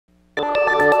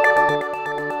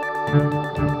I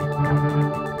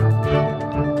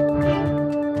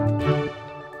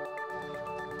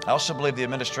also believe the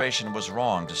administration was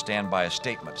wrong to stand by a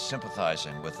statement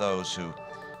sympathizing with those who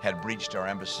had breached our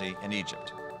embassy in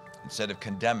Egypt, instead of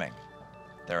condemning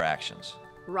their actions.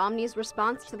 Romney's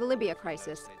response to the Libya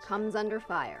crisis comes under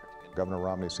fire. Governor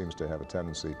Romney seems to have a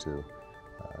tendency to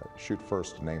shoot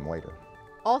first, name later.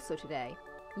 Also today,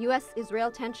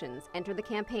 U.S.-Israel tensions enter the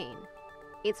campaign.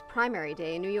 It's primary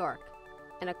day in New York,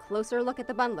 and a closer look at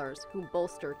the bundlers who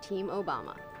bolster Team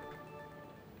Obama.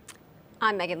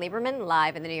 I'm Megan Lieberman,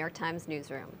 live in the New York Times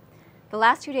newsroom. The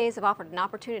last 2 days have offered an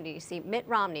opportunity to see Mitt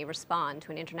Romney respond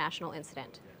to an international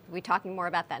incident. We'll be talking more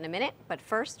about that in a minute, but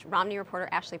first, Romney reporter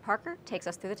Ashley Parker takes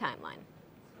us through the timeline.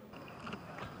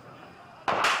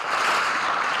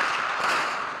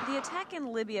 The attack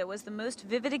in Libya was the most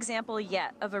vivid example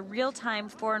yet of a real-time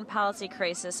foreign policy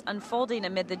crisis unfolding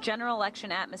amid the general election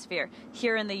atmosphere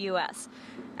here in the U.S.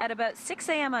 At about 6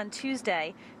 a.m. on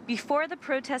Tuesday, before the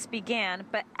protests began,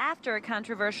 but after a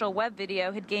controversial web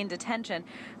video had gained attention,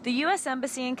 the U.S.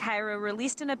 Embassy in Cairo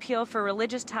released an appeal for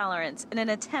religious tolerance in an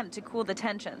attempt to cool the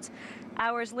tensions.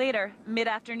 Hours later,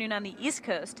 mid-afternoon on the East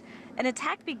Coast, an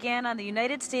attack began on the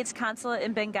United States consulate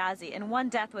in Benghazi, and one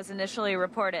death was initially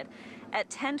reported. At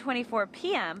 10:24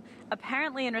 p.m.,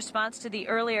 apparently in response to the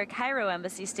earlier Cairo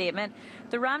embassy statement,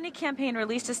 the Romney campaign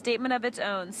released a statement of its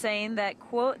own saying that,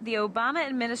 quote, the Obama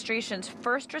administration's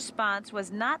first response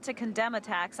was not to condemn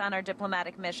attacks on our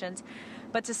diplomatic missions,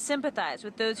 but to sympathize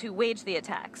with those who waged the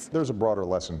attacks. There's a broader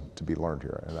lesson to be learned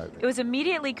here. It was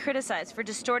immediately criticized for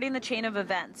distorting the chain of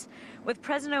events, with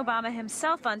President Obama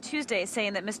himself on Tuesday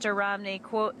saying that Mr. Romney,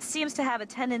 quote, seems to have a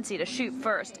tendency to shoot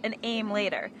first and aim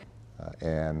later.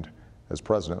 And as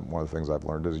president, one of the things I've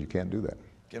learned is you can't do that.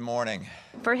 Good morning.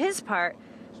 For his part,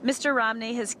 Mr.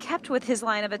 Romney has kept with his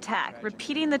line of attack,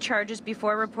 repeating the charges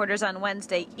before reporters on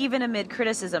Wednesday, even amid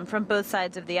criticism from both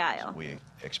sides of the aisle. We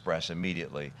express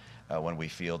immediately when we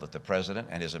feel that the president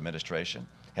and his administration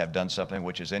have done something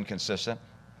which is inconsistent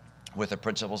with the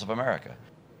principles of America.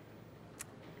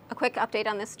 A quick update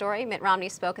on this story. Mitt Romney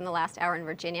spoke in the last hour in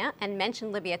Virginia and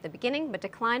mentioned Libya at the beginning, but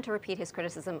declined to repeat his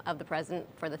criticism of the president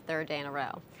for the third day in a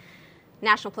row.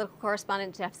 National political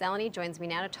correspondent Jeff Zeleny joins me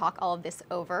now to talk all of this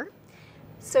over.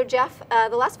 So Jeff,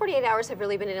 the last 48 hours have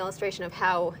really been an illustration of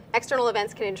how external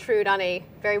events can intrude on a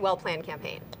very well-planned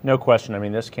campaign. No question. I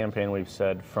mean, this campaign, we've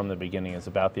said from the beginning, is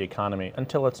about the economy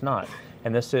until it's not.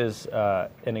 And this is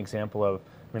an example of,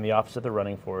 I mean, the office that they're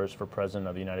running for is for President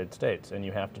of the United States, and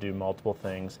you have to do multiple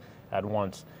things at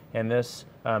once. And this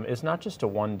is not just a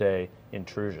one-day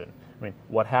intrusion. I mean,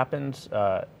 what happens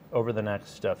over the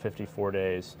next 54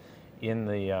 days in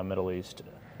the Middle East,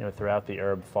 you know, throughout the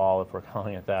Arab fall, if we're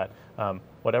calling it that,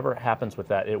 whatever happens with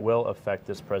that, it will affect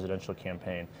this presidential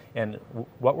campaign. And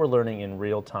what we're learning in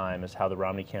real time is how the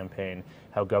Romney campaign,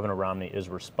 how Governor Romney is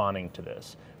responding to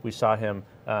this. We saw him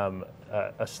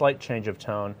a slight change of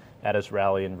tone at his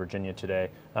rally in Virginia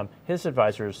today. His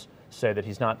advisors say that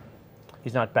he's not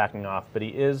backing off, but he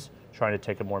is trying to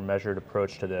take a more measured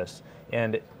approach to this.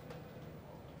 And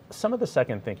some of the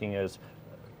second thinking is,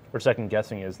 or second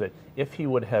guessing is, that if he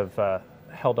would have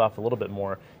held off a little bit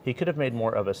more, he could have made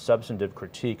more of a substantive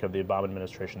critique of the Obama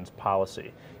administration's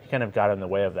policy. He kind of got in the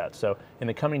way of that. So in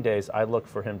the coming days, I look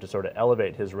for him to sort of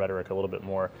elevate his rhetoric a little bit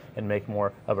more and make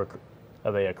more of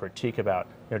a critique about,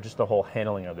 you know, just the whole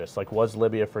handling of this. Like, was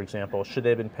Libya, for example, should they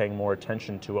have been paying more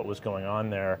attention to what was going on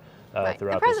there right. throughout the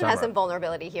summer? The president has some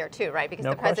vulnerability here too, right? Because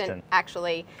no the president question.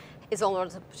 actually is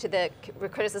vulnerable to the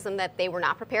criticism that they were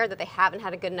not prepared, that they haven't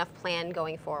had a good enough plan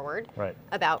going forward right.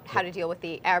 about how to deal with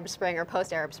the Arab Spring or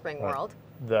post-Arab Spring right. world.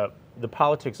 The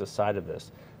politics aside of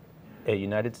this, a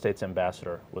United States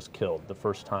ambassador was killed the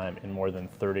first time in more than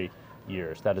 30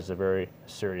 years. That is a very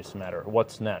serious matter.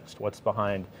 What's next? What's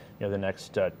behind, you know, the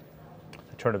next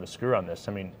turn of the screw on this?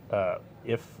 I mean,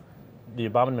 if the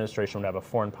Obama administration would have a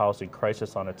foreign policy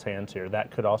crisis on its hands here,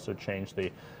 that could also change the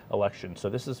election. So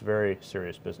this is very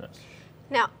serious business.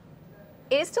 Now,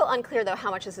 it is still unclear, though, how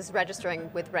much this is registering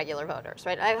with regular voters,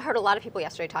 right? I heard a lot of people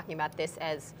yesterday talking about this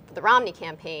as the Romney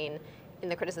campaign, in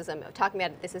the criticism of talking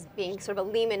about this as being sort of a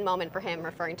Lehman moment for him,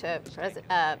 referring to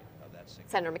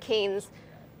Senator McCain's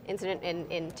incident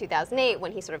in 2008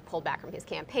 when he sort of pulled back from his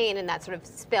campaign, and that sort of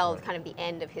spelled kind of the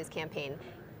end of his campaign.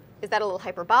 Is that a little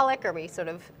hyperbolic? Are we sort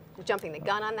of jumping the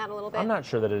gun on that a little bit? I'm not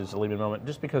sure that it is a Lehman moment,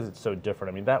 just because it's so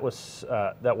different. I mean, that was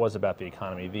about the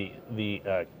economy.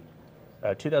 The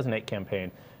 2008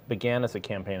 campaign began as a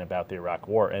campaign about the Iraq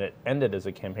War, and it ended as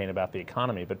a campaign about the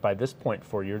economy. But by this point,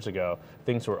 4 years ago,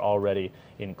 things were already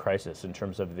in crisis in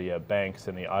terms of the banks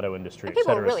and the auto industry, and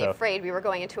people et cetera. were really afraid we were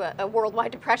going into a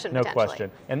worldwide depression, no potentially.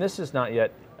 question. And this is not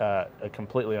yet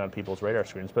completely on people's radar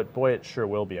screens, but boy, it sure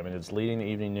will be. I mean, it's leading the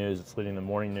evening news, it's leading the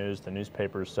morning news, the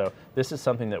newspapers, so this is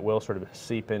something that will sort of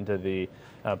seep into the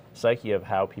psyche of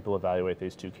how people evaluate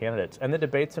these two candidates. And the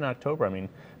debates in October, I mean,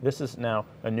 this is now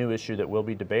a new issue that will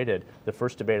be debated. The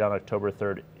first debate on October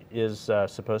 3rd is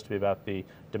supposed to be about the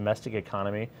domestic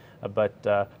economy,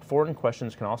 but foreign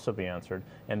questions can also be answered,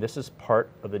 and this is part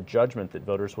of the judgment that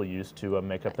voters will use to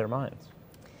make up their minds.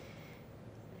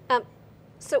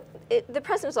 So the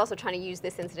president is also trying to use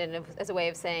this incident as a way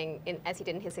of saying, as he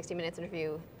did in his 60 Minutes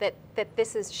interview, that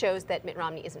this shows that Mitt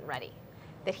Romney isn't ready,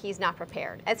 that he's not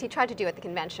prepared, as he tried to do at the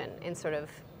convention in sort of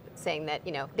saying that,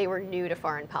 you know, they were new to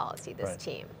foreign policy, this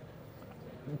team.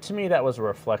 To me, that was a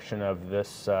reflection of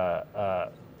this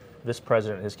this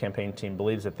president, his campaign team,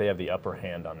 believes that they have the upper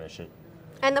hand on this issue.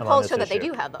 And the polls show that they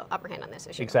do have the upper hand on this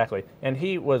issue. Exactly. And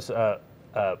he was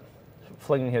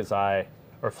flinging his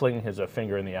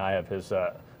finger in the eye of his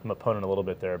opponent a little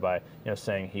bit there by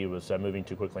saying he was moving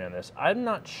too quickly on this. I'm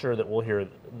not sure that we'll hear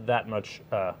that much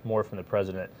more from the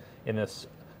president in this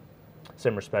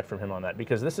same respect from him on that,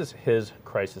 because this is his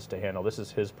crisis to handle. This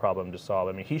is his problem to solve.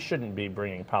 I mean, he shouldn't be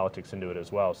bringing politics into it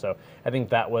as well. So I think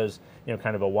that was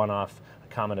kind of a one-off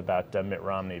comment about Mitt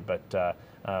Romney. But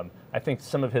I think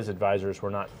some of his advisors were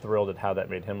not thrilled at how that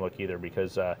made him look either,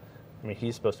 because I mean,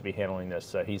 he's supposed to be handling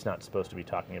this. He's not supposed to be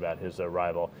talking about his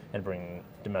rival and bringing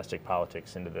domestic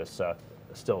politics into this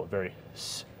still very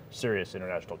serious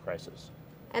international crisis.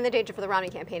 And the danger for the Romney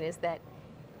campaign is that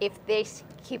if they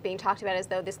keep being talked about as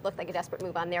though this looked like a desperate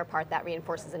move on their part, that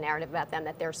reinforces a narrative about them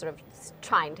that they're sort of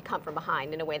trying to come from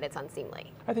behind in a way that's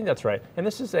unseemly. I think that's right. And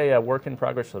this is a work in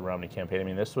progress for the Romney campaign. I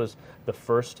mean, this was the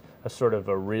first sort of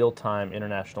a real-time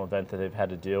international event that they've had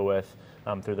to deal with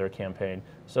through their campaign.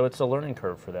 So it's a learning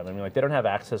curve for them. I mean, like, they don't have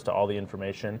access to all the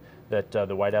information that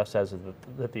the White House has,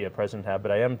 that the president had,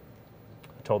 but I am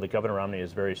told that Governor Romney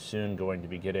is very soon going to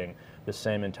be getting the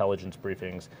same intelligence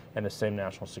briefings and the same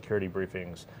national security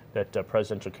briefings that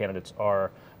presidential candidates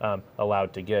are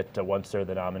allowed to get once they're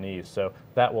the nominees. So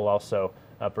that will also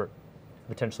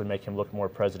potentially make him look more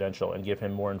presidential and give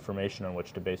him more information on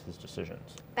which to base his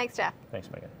decisions. Thanks, Jeff. Thanks,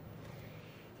 Megan.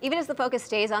 Even as the focus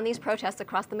stays on these protests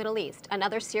across the Middle East,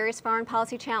 another serious foreign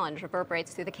policy challenge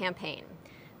reverberates through the campaign.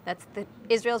 That's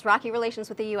Israel's rocky relations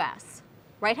with the U.S.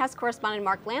 White House correspondent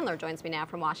Mark Landler joins me now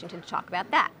from Washington to talk about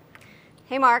that.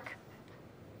 Hey, Mark.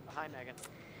 Hi, Megan.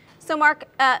 So, Mark,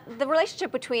 the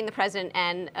relationship between the president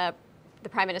and the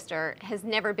prime minister has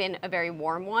never been a very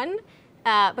warm one,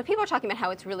 but people are talking about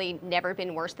how it's really never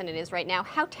been worse than it is right now.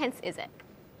 How tense is it?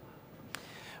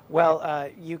 Well,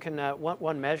 you can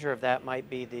one measure of that might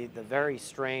be the very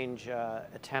strange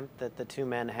attempt that the two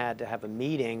men had to have a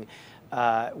meeting,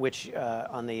 which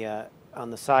on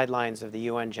the sidelines of the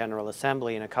UN General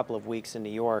Assembly in a couple of weeks in New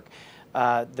York.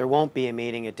 There won't be a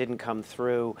meeting. It didn't come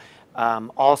through.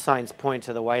 All signs point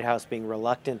to the White House being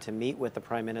reluctant to meet with the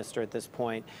Prime Minister at this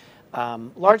point,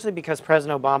 largely because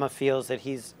President Obama feels that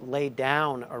he's laid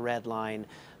down a red line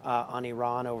on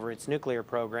Iran over its nuclear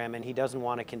program, and he doesn't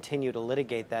want to continue to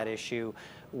litigate that issue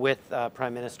with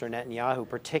Prime Minister Netanyahu,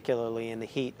 particularly in the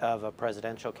heat of a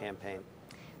presidential campaign.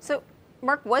 So,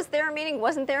 Mark, was there a meeting?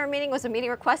 Wasn't there a meeting? Was a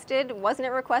meeting requested? Wasn't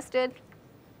it requested?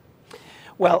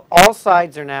 Well, all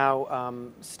sides are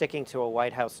now sticking to a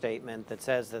White House statement that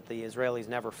says that the Israelis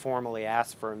never formally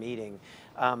asked for a meeting.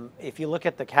 If you look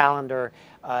at the calendar,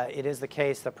 it is the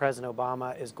case that President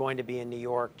Obama is going to be in New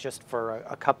York just for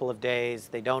a couple of days.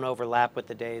 They don't overlap with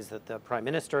the days that the Prime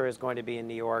Minister is going to be in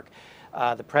New York.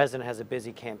 The President has a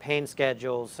busy campaign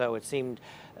schedule, so it seemed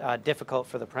difficult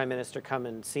for the Prime Minister to come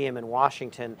and see him in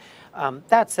Washington.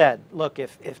 That said, look,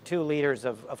 if two leaders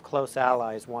of close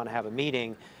allies want to have a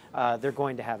meeting, they're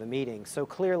going to have a meeting. So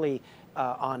clearly,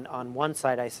 on one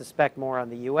side, I suspect more on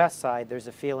the U.S. side, there's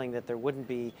a feeling that there wouldn't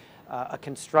be a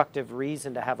constructive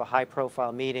reason to have a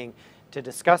high-profile meeting to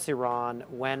discuss Iran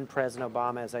when President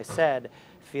Obama, as I said,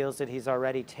 feels that he's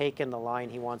already taken the line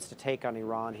he wants to take on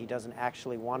Iran. He doesn't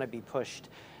actually want to be pushed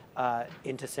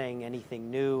into saying anything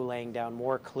new, laying down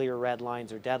more clear red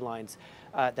lines or deadlines.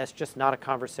 That's just not a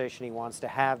conversation he wants to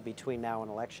have between now and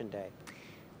Election Day.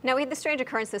 Now, we had this strange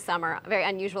occurrence this summer, a very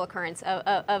unusual occurrence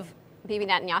of Bibi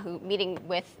Netanyahu meeting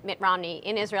with Mitt Romney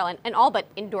in Israel and all but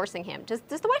endorsing him. Does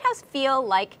the White House feel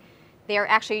like they're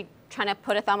actually trying to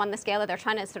put a thumb on the scale, that they're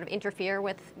trying to sort of interfere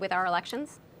with our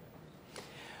elections?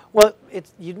 Well,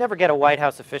 you'd never get a White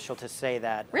House official to say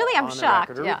that. Really, I'm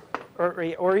shocked.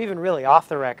 Or even really off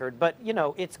the record. But, you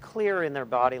know, it's clear in their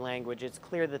body language. It's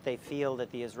clear that they feel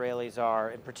that the Israelis are,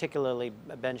 and particularly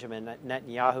Benjamin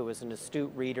Netanyahu is an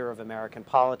astute reader of American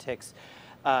politics,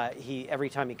 Every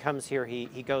time he comes here,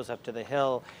 he goes up to the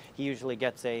Hill. He usually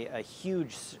gets a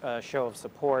huge show of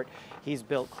support. He's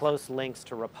built close links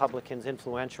to Republicans,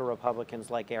 influential Republicans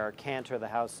like Eric Cantor, the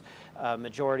House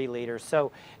Majority Leader.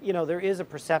 So, you know, there is a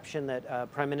perception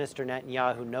that Prime Minister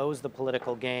Netanyahu knows the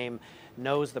political game,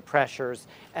 knows the pressures,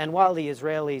 and while the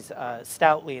Israelis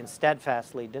stoutly and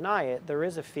steadfastly deny it, there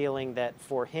is a feeling that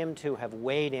for him to have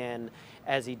weighed in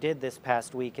as he did this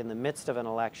past week in the midst of an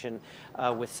election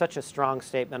with such a strong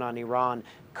statement on Iran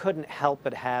couldn't help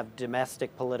but have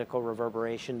domestic political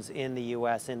reverberations in the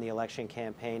U.S. in the election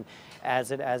campaign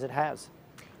as it has.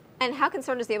 And how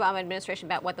concerned is the Obama administration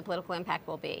about what the political impact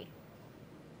will be?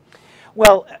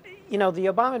 Well, you know, the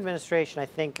Obama administration, I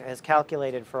think, has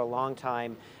calculated for a long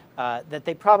time that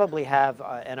they probably have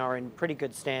and are in pretty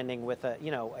good standing with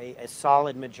a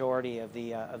solid majority of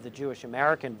the Jewish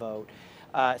American vote.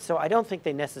 So I don't think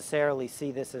they necessarily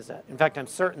see this as in fact, I'm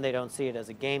certain they don't see it as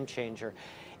a game changer.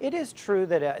 It is true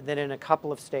that in a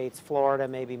couple of states, Florida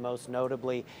maybe most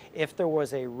notably, if there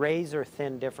was a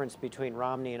razor-thin difference between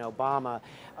Romney and Obama,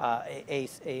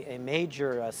 a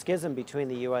major schism between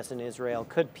the U.S. and Israel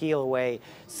could peel away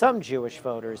some Jewish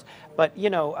voters. But,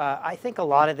 you know, I think a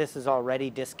lot of this is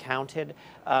already discounted.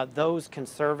 Those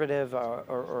conservative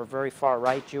or very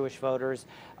far-right Jewish voters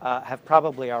have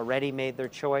probably already made their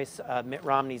choice. Mitt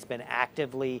Romney's been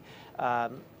actively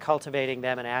cultivating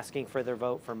them and asking for their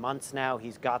vote for months now.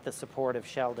 He's got the support of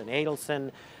Sheldon Adelson,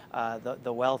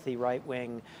 the wealthy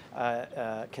right-wing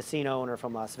casino owner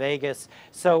from Las Vegas.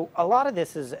 So a lot of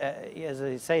this is, as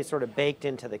I say, sort of baked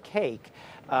into the cake.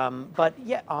 But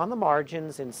yet, on the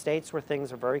margins, in states where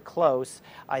things are very close,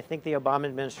 I think the Obama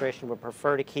administration would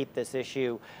prefer to keep this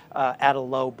issue at a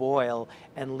low boil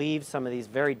and leave some of these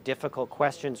very difficult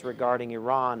questions regarding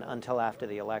Iran until after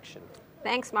the election.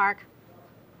 Thanks, Mark.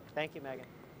 Thank you, Megan.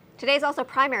 Today's also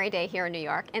primary day here in New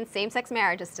York, and same-sex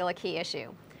marriage is still a key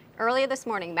issue. Earlier this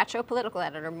morning, Metro political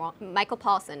editor Michael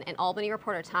Paulson and Albany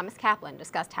reporter Thomas Kaplan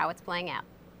discussed how it's playing out.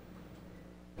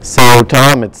 So,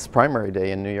 Tom, it's primary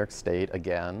day in New York State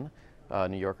again.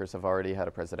 New Yorkers have already had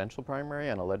a presidential primary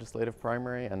and a legislative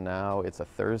primary, and now it's a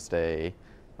Thursday.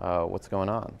 What's going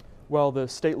on? Well, the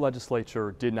state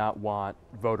legislature did not want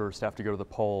voters to have to go to the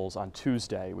polls on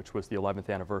Tuesday, which was the 11th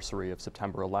anniversary of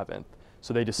September 11th.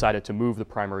 So they decided to move the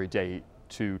primary date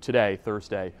to today,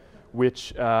 Thursday,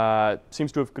 which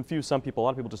seems to have confused some people. A lot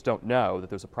of people just don't know that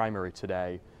there's a primary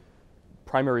today.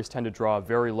 Primaries tend to draw a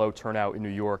very low turnout in New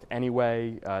York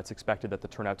anyway. It's expected that the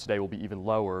turnout today will be even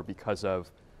lower because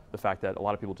of the fact that a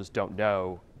lot of people just don't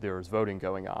know there's voting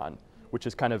going on, which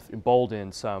has kind of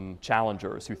emboldened some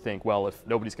challengers who think, well, if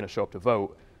nobody's going to show up to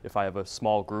vote, if I have a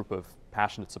small group of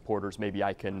passionate supporters, maybe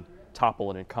I can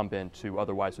topple an incumbent who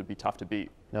otherwise would be tough to beat.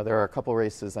 Now, there are a couple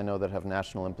races I know that have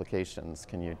national implications.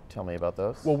 Can you tell me about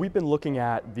those? Well, we've been looking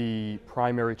at the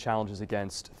primary challenges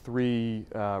against 3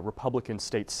 Republican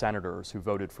state senators who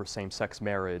voted for same-sex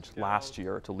marriage last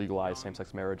year to legalize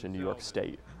same-sex marriage in New York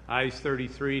State. Ayes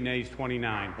 33, nays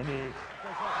 29.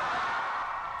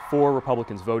 4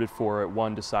 Republicans voted for it,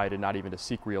 1 decided not even to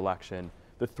seek re-election.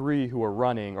 The 3 who are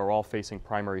running are all facing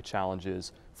primary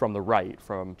challenges from the right,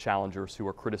 from challengers who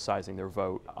are criticizing their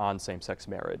vote on same-sex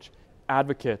marriage.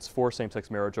 Advocates for same-sex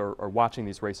marriage are watching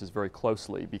these races very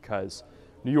closely because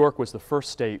New York was the first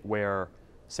state where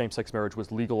same-sex marriage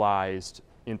was legalized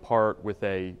in part with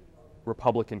a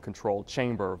Republican-controlled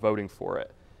chamber voting for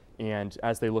it. And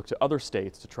as they look to other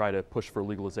states to try to push for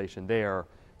legalization there,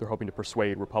 they're hoping to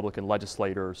persuade Republican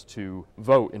legislators to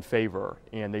vote in favor.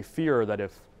 And they fear that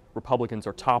if Republicans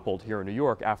are toppled here in New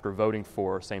York after voting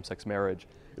for same-sex marriage,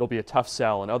 it'll be a tough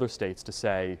sell in other states to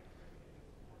say,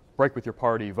 break with your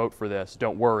party, vote for this,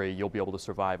 don't worry, you'll be able to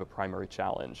survive a primary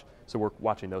challenge. So we're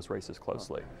watching those races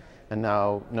closely. And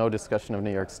now, no discussion of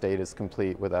New York State is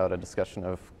complete without a discussion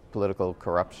of political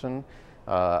corruption.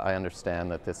 I understand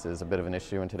that this is a bit of an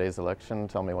issue in today's election.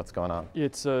 Tell me what's going on.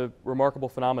 It's a remarkable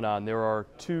phenomenon. There are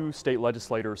 2 state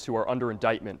legislators who are under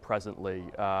indictment presently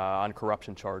on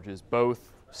corruption charges,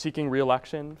 both seeking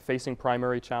re-election, facing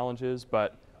primary challenges,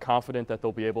 but confident that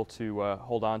they'll be able to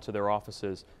hold on to their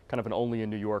offices, kind of an only in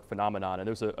New York phenomenon. And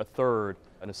there's a third,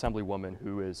 an assemblywoman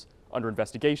who is under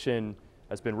investigation,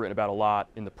 has been written about a lot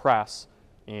in the press,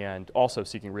 and also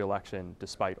seeking re-election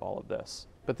despite all of this.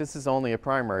 But this is only a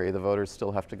primary. The voters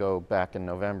still have to go back in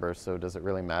November, so does it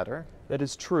really matter? That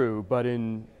is true, but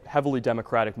in heavily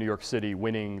Democratic New York City,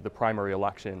 winning the primary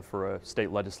election for a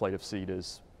state legislative seat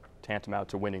is tantamount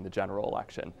to winning the general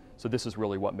election. So this is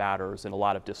really what matters in a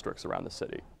lot of districts around the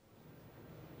city.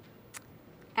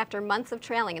 After months of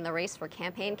trailing in the race for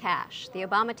campaign cash, the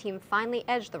Obama team finally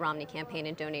edged the Romney campaign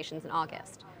in donations in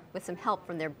August, with some help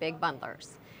from their big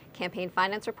bundlers. Campaign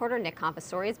finance reporter Nick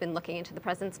Compastori has been looking into the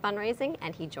president's fundraising,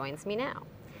 and he joins me now.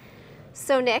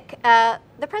 So Nick,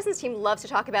 the president's team loves to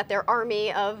talk about their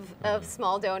army of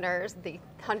small donors, the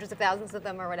hundreds of thousands of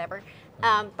them or whatever,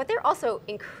 but they're also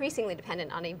increasingly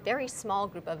dependent on a very small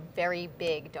group of very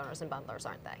big donors and bundlers,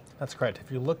 aren't they? That's correct.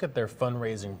 If you look at their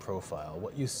fundraising profile,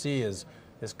 what you see is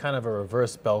kind of a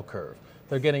reverse bell curve.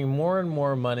 They're getting more and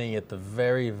more money at the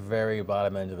very, very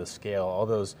bottom end of the scale, all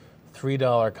those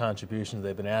 $3 contributions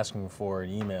they've been asking for in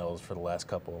emails for the last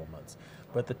couple of months.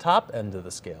 But at the top end of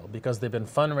the scale, because they've been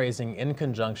fundraising in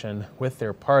conjunction with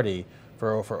their party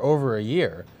for over a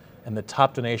year, and the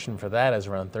top donation for that is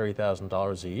around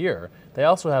 $30,000 a year, they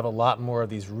also have a lot more of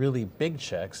these really big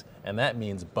checks, and that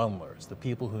means bundlers, the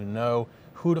people who know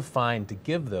who to find to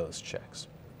give those checks.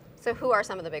 So who are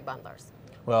some of the big bundlers?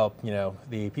 Well, you know,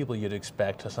 the people you'd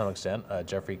expect to some extent,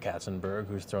 Jeffrey Katzenberg,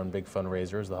 who's thrown big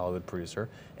fundraisers, the Hollywood producer,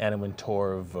 Anna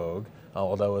Wintour of Vogue,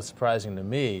 although it's surprising to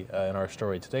me in our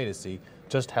story today to see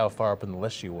just how far up in the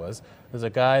list she was. There's a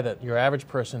guy that your average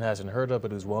person hasn't heard of,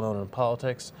 but who's well known in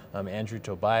politics. Andrew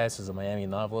Tobias is a Miami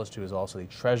novelist who is also the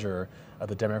treasurer of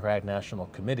the Democratic National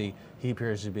Committee. He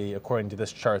appears to be, according to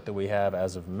this chart that we have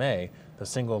as of May, the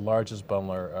single largest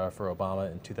bundler for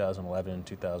Obama in 2011 and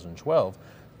 2012.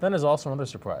 Then there's also another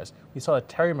surprise. We saw that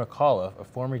Terry McAuliffe, a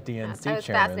former DNC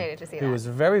chairman, who was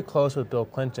very close with Bill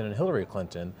Clinton and Hillary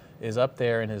Clinton, is up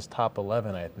there in his top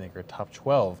 11, I think, or top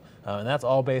 12. And that's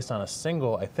all based on a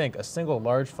single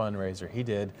large fundraiser he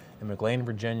did in McLean,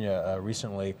 Virginia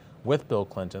recently with Bill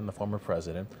Clinton, the former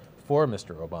president, for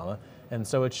Mr. Obama. And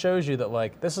so it shows you that,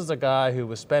 like, this is a guy who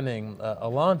was spending a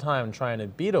long time trying to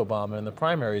beat Obama in the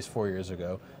primaries 4 years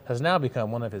ago, has now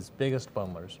become one of his biggest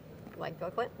bundlers. Like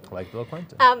Bill Clinton? Like Bill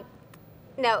Clinton.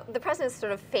 Now, the president is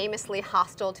sort of famously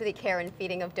hostile to the care and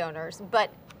feeding of donors,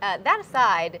 but that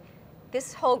aside,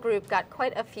 this whole group got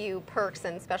quite a few perks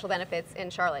and special benefits in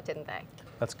Charlotte, didn't they?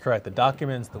 That's correct. The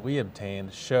documents that we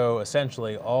obtained show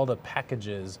essentially all the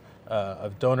packages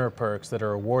of donor perks that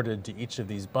are awarded to each of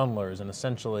these bundlers, and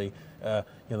essentially,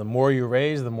 the more you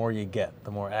raise, the more you get,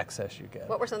 the more access you get.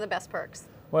 What were some of the best perks?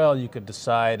 Well, you could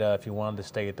decide if you wanted to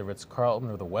stay at the Ritz-Carlton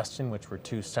or the Westin, which were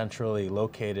two centrally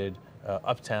located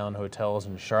uptown hotels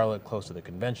in Charlotte close to the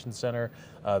convention center.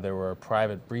 There were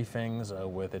private briefings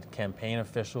with campaign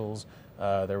officials.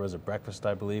 There was a breakfast,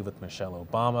 I believe, with Michelle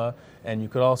Obama. And you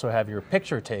could also have your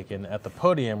picture taken at the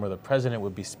podium where the president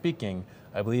would be speaking,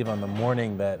 I believe, on the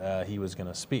morning that he was going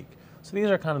to speak. So these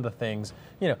are kind of the things,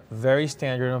 very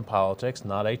standard in politics,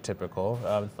 not atypical.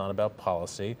 It's not about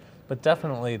policy. But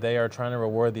definitely they are trying to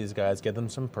reward these guys, give them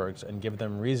some perks, and give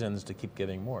them reasons to keep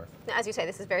giving more. Now, as you say,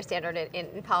 this is very standard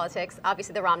in politics.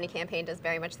 Obviously, the Romney campaign does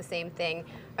very much the same thing.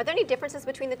 Are there any differences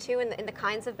between the two in the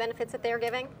kinds of benefits that they're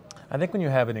giving? I think when you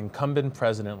have an incumbent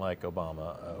president like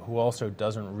Obama, who also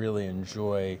doesn't really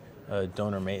enjoy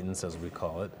donor maintenance, as we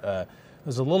call it,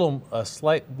 there's a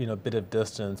slight bit of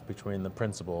distance between the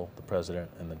principal, the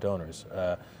president, and the donors.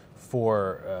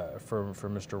 For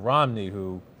Mr. Romney,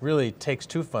 who really takes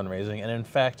to fundraising, and in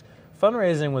fact,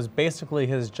 fundraising was basically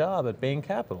his job at Bain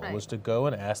Capital, was to go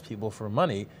and ask people for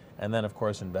money, and then of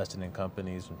course invest it in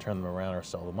companies and turn them around or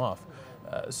sell them off.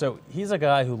 So he's a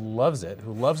guy who loves it,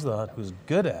 who loves the hunt, who's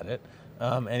good at it,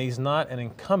 and he's not an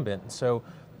incumbent, so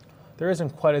there isn't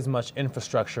quite as much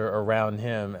infrastructure around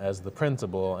him as the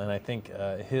principal, and I think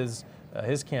his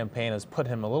campaign has put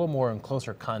him a little more in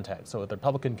closer contact. So at the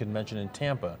Republican convention in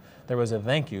Tampa, there was a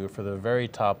thank you for the very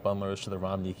top bundlers to the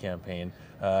Romney campaign,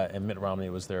 and Mitt Romney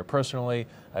was there personally.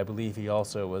 I believe he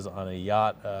also was on a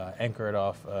yacht anchored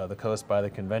off the coast by the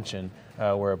convention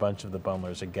where a bunch of the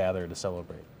bundlers had gathered to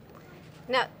celebrate.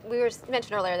 Now, we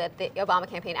mentioned earlier that the Obama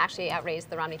campaign actually outraised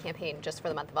the Romney campaign just for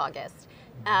the month of August.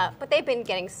 But they've been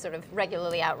getting sort of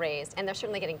regularly outraised, and they're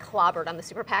certainly getting clobbered on the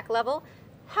super PAC level.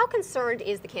 How concerned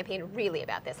is the campaign really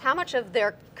about this? How much of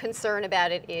their concern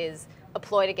about it is a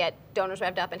ploy to get donors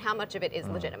revved up, and how much of it is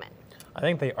legitimate? I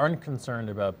think they aren't concerned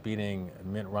about beating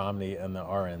Mitt Romney and the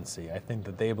RNC. I think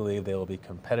that they believe they will be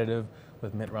competitive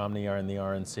with Mitt Romney and the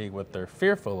RNC. What they're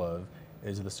fearful of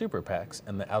is the super PACs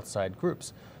and the outside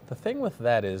groups. The thing with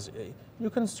that is you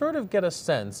can sort of get a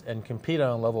sense and compete on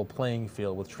a level playing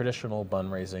field with traditional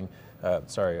fundraising,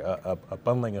 a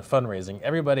bundling of fundraising.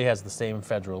 Everybody has the same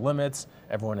federal limits.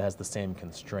 Everyone has the same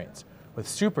constraints. With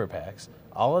super PACs,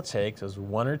 all it takes is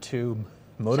one or two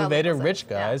motivated rich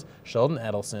guys, Sheldon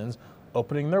Adelsons,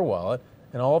 opening their wallet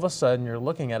And all of a sudden, you're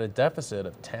looking at a deficit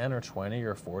of 10 or 20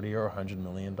 or 40 or $100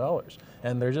 million.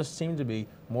 And there just seem to be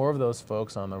more of those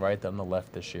folks on the right than the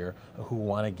left this year who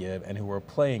want to give and who are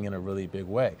playing in a really big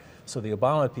way. So the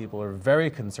Obama people are very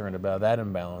concerned about that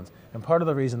imbalance. And part of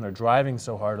the reason they're driving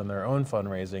so hard on their own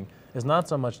fundraising is not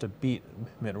so much to beat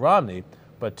Mitt Romney,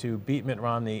 but to beat Mitt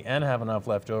Romney and have enough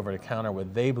left over to counter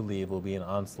what they believe will be an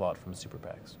onslaught from super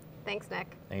PACs. Thanks,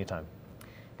 Nick. Anytime.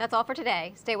 That's all for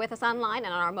today. Stay with us online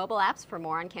and on our mobile apps for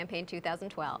more on Campaign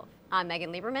 2012. I'm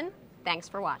Megan Lieberman. Thanks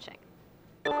for watching.